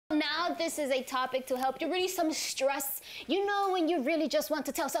now this is a topic to help you release some stress. You know when you really just want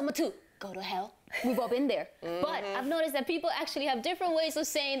to tell someone to go to hell? We've all been there. But I've noticed that people actually have different ways of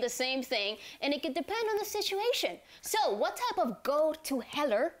saying the same thing, and it could depend on the situation. So what type of go to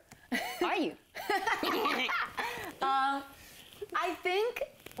heller are you? I think,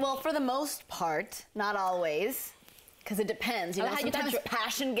 well, for the most part, not always, because it depends. You know, sometimes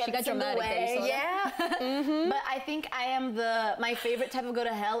passion gets in the way. Yeah. But I think I am my favorite type of go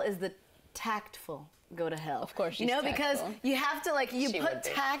to hell is the tactful go to hell. Of course, you know, because you have to you put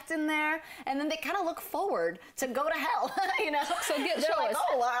tact in there, and then they kind of look forward to go to hell. You know, so show us.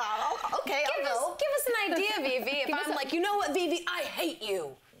 Oh, okay, I'll go. Give us an idea, Vivi. If I'm like, you know what, Vivi, I hate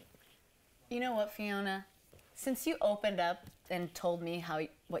you. You know what, Fiona? Since you opened up and told me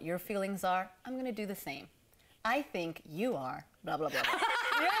what your feelings are, I'm gonna do the same. I think you are blah blah blah.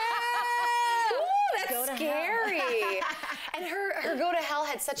 Yeah. Ooh, that's scary. And her go to hell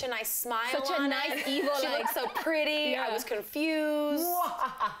had such a nice smile. Such a nice evil. She looked so pretty. Yeah. I was confused.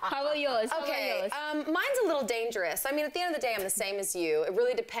 How about yours? Okay, mine's a little dangerous. I mean, at the end of the day, I'm the same as you. It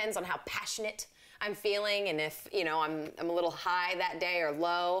really depends on how passionate I'm feeling, and if I'm a little high that day or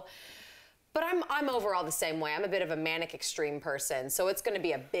low. But I'm overall the same way. I'm a bit of a manic extreme person, so it's gonna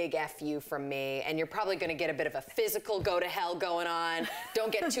be a big F you from me, and you're probably gonna get a bit of a physical go to hell going on.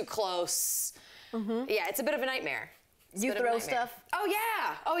 Don't get too close. Yeah, it's a bit of a nightmare. You throw stuff? Oh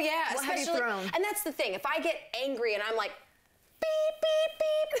yeah, oh yeah. What have you thrown? And that's the thing, if I get angry and I'm like, beep, beep,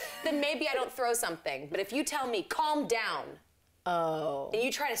 beep, then maybe I don't throw something. But if you tell me, calm down, and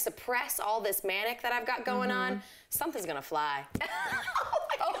you try to suppress all this manic that I've got going on, something's gonna fly.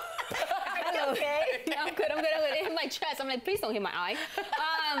 Are you okay? No, I'm good. It hit my chest. I'm like, please don't hit my eye.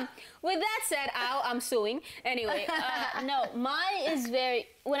 With that said, I'm suing. Anyway, no, mine is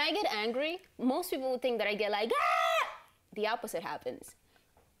when I get angry, most people would think that I get like, ah! The opposite happens.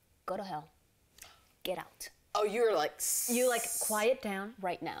 Go to hell. Get out. Oh, you're like... You quiet down.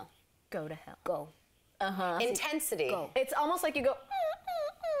 Right now. Go to hell. Go. Intensity. Go. It's almost like you go,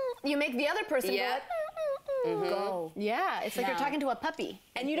 you make the other person go, go. Yeah, it's like you're talking to a puppy.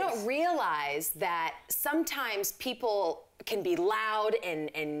 And you don't realize that sometimes people can be loud and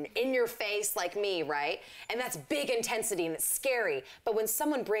in your face like me, right? And that's big intensity and it's scary. But when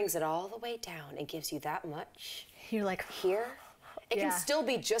someone brings it all the way down and gives you that much, you're like, here, it can still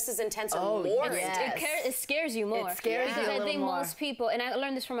be just as intense or more intense. It scares you more. It scares you a little more. I think most people, and I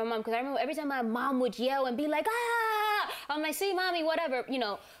learned this from my mom, because I remember every time my mom would yell and be like, ah, I'm like, see, mommy, whatever,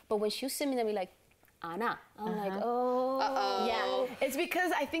 But when she would sit me there and be like, Anna, I'm like, oh. Yeah, it's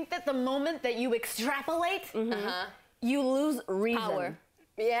because I think that the moment that you extrapolate, you lose reason. Power.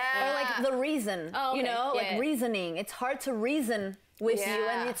 Yeah. Or the reason, reasoning. It's hard to reason with you,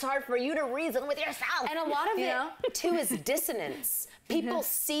 and it's hard for you to reason with yourself. And a lot of it, too, is dissonance. People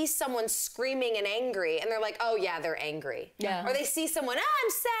see someone screaming and angry, and they're like, oh, yeah, they're angry. Yeah. Or they see someone, oh,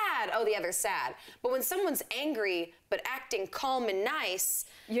 I'm sad. Oh, yeah, they're sad. But when someone's angry but acting calm and nice,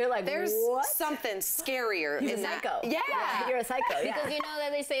 you're like, there's what? something scarier in that. Psycho. Yeah. You're a psycho, Because you know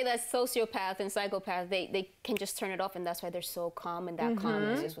that they say that sociopath and psychopath, they can just turn it off, and that's why they're so calm, and that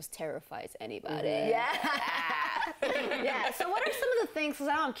calmness just was terrifies anybody. Yeah. Yeah, so what are some of the things, because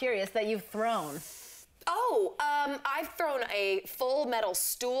now I'm curious, that you've thrown? Oh, I've thrown a full metal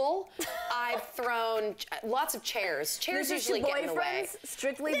stool. I've thrown lots of chairs. Chairs usually get in the way.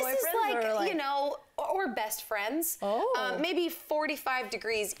 Strictly boyfriends? This is or or best friends. Oh. Maybe 45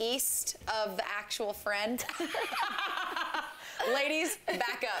 degrees east of the actual friend. Ladies,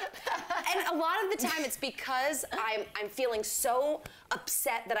 back up. And a lot of the time it's because I'm feeling so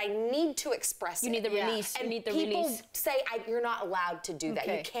upset that I need to express it. You need the release. And you need the people release. say you're not allowed to do that.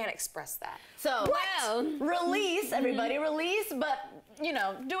 You can't express that. So, release, everybody, release, but,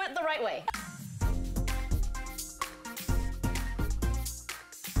 do it the right way.